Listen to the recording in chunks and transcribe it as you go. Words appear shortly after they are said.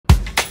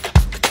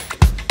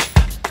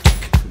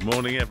Good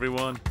morning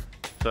everyone.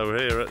 So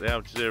we're here at the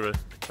Al Jazeera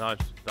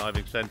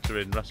Diving Centre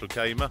in Ras Al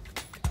Khaimah.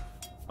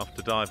 Off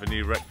to dive a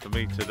new wreck for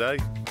me today.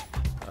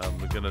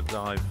 We're going to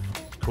dive,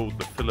 it's called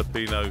the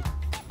Filipino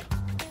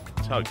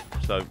tug.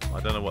 So I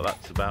don't know what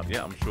that's about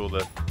yet. I'm sure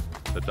the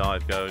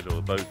dive guide or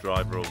the boat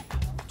driver will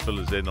fill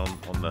us in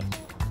on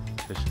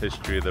the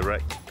history of the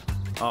wreck.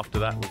 After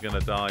that we're going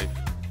to dive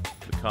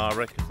the car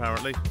wreck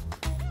apparently.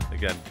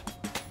 Again,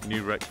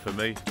 new wreck for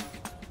me.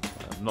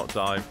 Not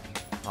dived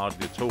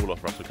hardly at all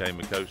off Ras Al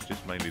Khaimah coast,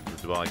 just mainly the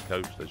Dubai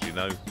coast, as you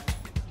know.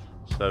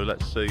 So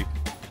let's see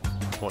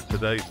what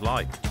today's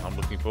like. I'm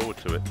looking forward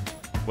to it.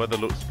 Weather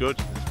looks good.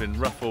 It's been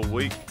rough all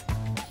week,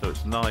 so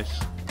it's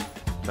nice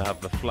to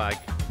have the flag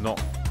not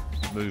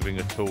moving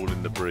at all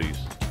in the breeze.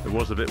 It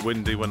was a bit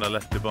windy when I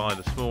left Dubai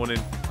this morning.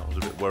 I was a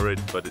bit worried,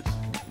 but it's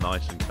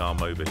nice and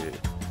calm over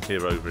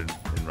here over in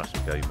Ras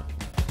Al Khaimah.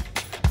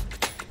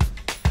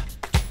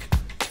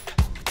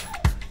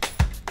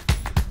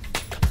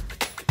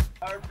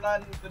 Our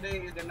plan today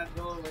is gonna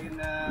go in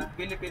a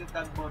Philippine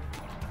tugboat.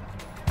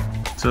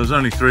 So there's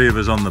only 3 of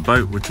us on the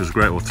boat, which was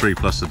great, or 3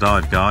 plus the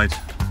dive guide.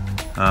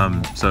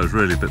 So it was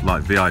really a bit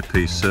like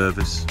VIP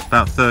service.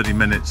 About 30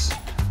 minutes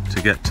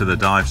to get to the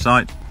dive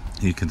site.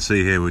 You can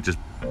see here we're just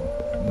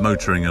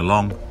motoring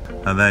along,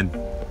 and then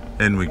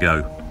in we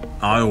go.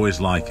 I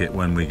always like it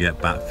when we get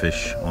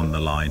batfish on the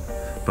line,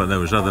 but there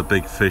was other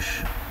big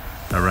fish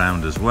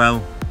around as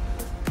well.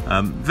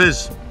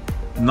 Viz,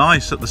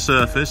 nice at the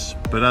surface,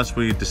 but as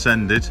we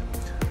descended,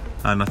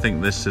 and I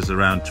think this is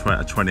around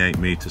a 28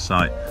 metre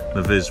site,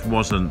 the viz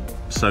wasn't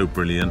so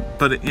brilliant,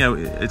 but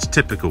it's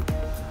typical.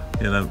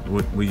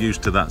 We're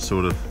used to that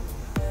sort of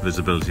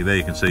visibility. There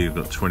you can see you've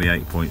got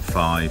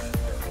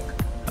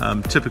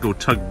 28.5. Typical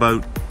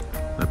tugboat.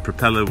 The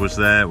propeller was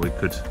there. We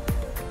could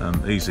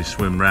easily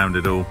swim round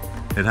it all.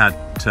 It had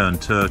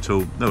turned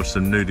turtle. There were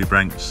some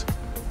nudibranchs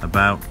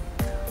about.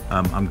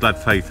 I'm glad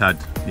Faith had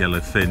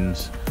yellow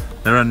fins.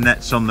 There are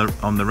nets on the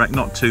wreck,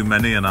 not too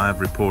many, and I have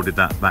reported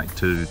that back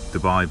to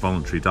Dubai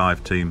Voluntary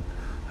Dive Team.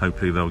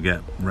 Hopefully they'll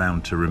get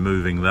round to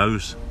removing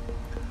those.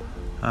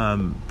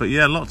 But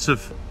yeah, lots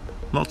of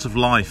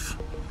life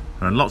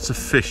and lots of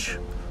fish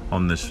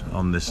on this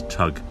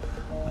tug.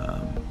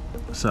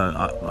 So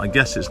I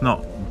guess it's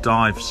not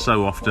dived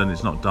so often.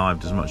 It's not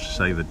dived as much as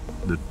say the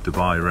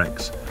Dubai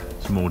wrecks.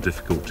 It's more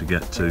difficult to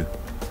get to.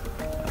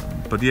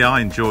 But yeah,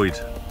 I enjoyed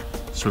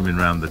swimming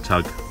around the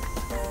tug.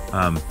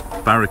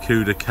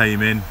 Barracuda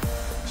came in.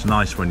 It's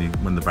nice when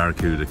the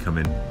barracuda come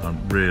in. I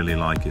really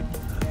like it.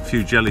 A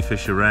few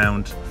jellyfish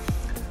around,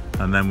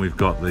 and then we've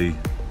got the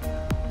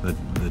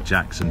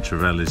jacks and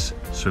trevallies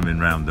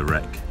swimming around the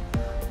wreck.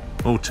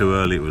 All too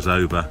early, it was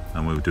over,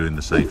 and we were doing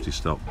the safety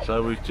stop.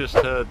 So we've just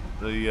heard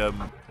the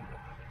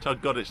tug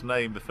got its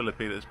name, the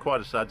Filipino. It's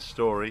quite a sad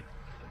story.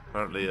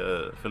 Apparently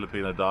a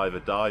Filipino diver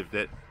dived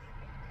it,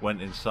 went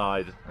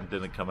inside and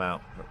didn't come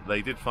out.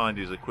 They did find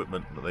his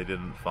equipment, but they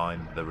didn't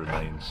find the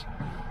remains.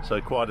 So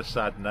quite a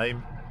sad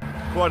name.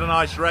 Quite a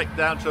nice wreck,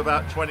 down to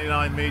about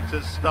 29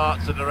 metres,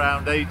 starts at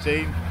around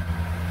 18.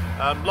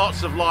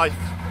 Lots of life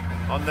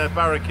on their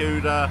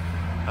barracuda,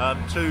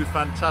 2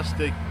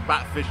 fantastic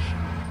batfish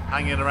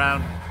hanging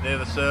around near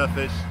the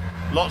surface,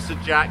 lots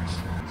of jacks.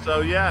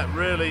 So yeah,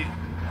 really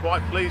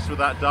quite pleased with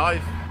that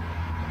dive.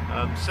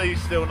 Sea's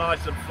still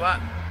nice and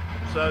flat,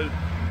 so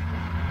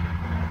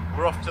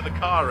we're off to the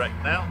car wreck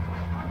now.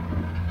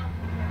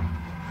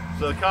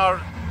 So the car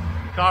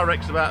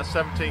wreck's about a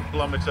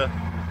 17-kilometre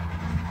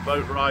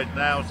boat ride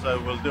now,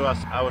 so we'll do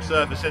our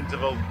service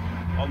interval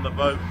on the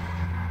boat.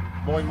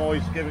 Moi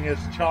Moi's giving us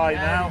chai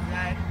now,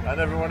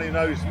 and everyone who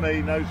knows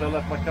me knows I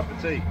love my cup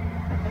of tea.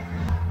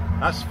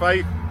 That's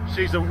Faith.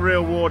 She's a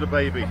real water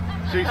baby.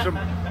 She's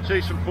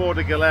from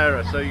Border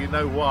Galera, so you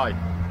know why.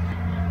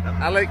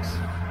 And Alex,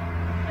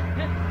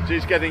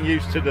 she's getting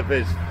used to the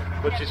viz,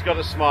 but she's got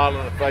a smile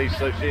on her face,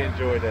 so she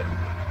enjoyed it.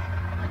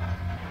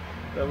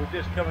 So we're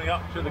just coming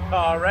up to the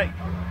car wreck,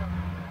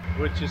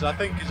 which I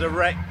think is a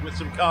wreck with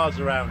some cars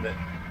around it.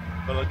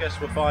 But I guess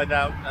we'll find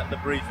out at the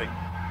briefing.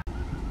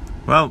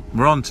 Well,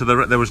 we're on to the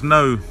wreck. There was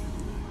no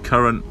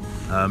current,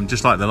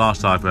 just like the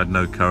last dive we had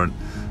no current,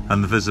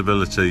 and the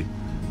visibility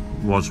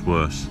was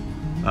worse.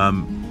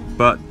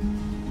 But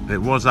it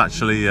was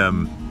actually a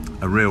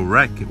real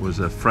wreck. It was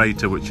a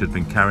freighter which had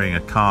been carrying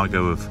a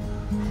cargo of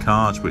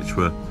cars which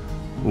were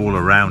all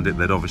around it.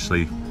 They'd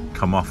obviously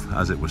come off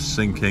as it was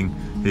sinking.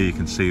 Here you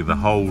can see the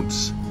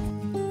holds,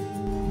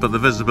 but the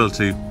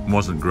visibility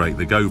wasn't great.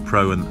 The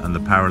GoPro and the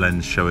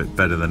paralens show it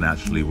better than it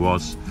actually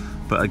was,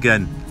 but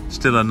again,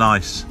 still a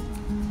nice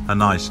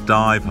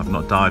dive. I've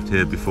not dived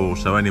here before,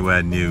 so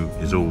anywhere new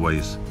is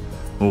always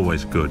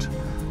good.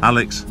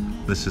 Alex,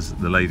 this is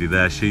the lady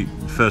there,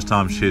 first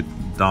time she had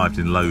dived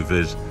in low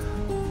vis,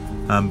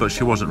 but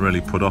she wasn't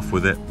really put off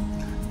with it.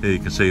 Here you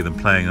can see them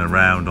playing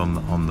around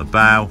on the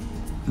bow.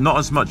 Not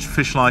as much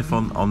fish life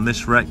on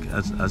this wreck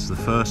as the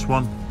first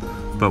one,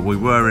 but we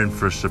were in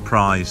for a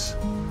surprise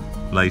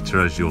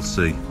later, as you'll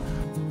see.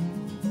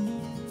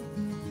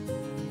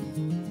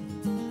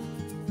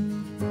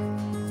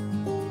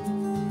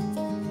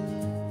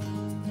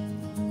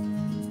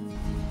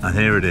 And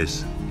here it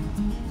is,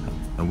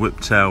 a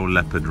whiptail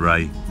leopard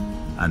ray,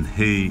 and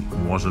he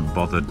wasn't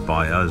bothered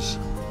by us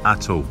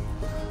at all.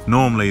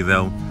 Normally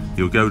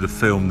you'll go to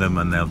film them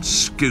and they'll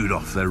scoot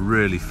off, they're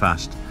really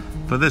fast.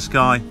 But this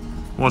guy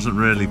wasn't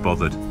really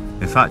bothered.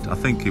 In fact, I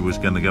think he was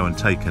going to go and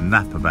take a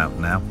nap about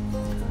now.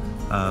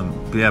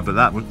 But yeah, but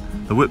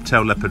the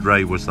whiptail leopard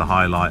ray was the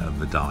highlight of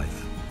the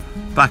dive.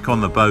 Back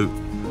on the boat,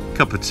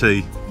 cup of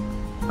tea,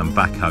 and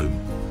back home.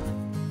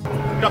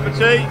 Cup of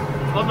tea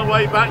on the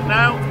way back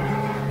now.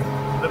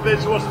 The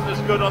viz wasn't as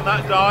good on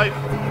that dive,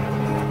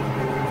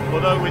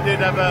 although we did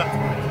have a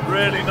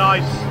really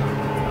nice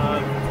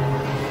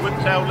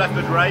whiptail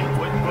leopard ray,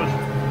 which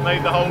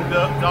made the whole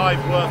dive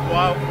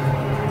worthwhile.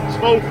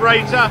 Small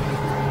freighter,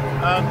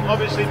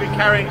 obviously been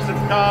carrying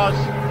some cars.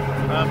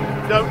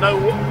 Don't know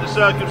what the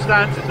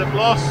circumstances of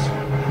loss,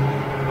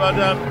 but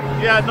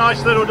yeah,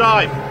 nice little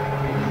dive.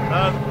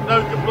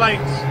 No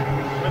complaints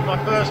with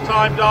my first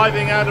time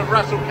diving out of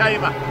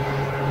Khaimah.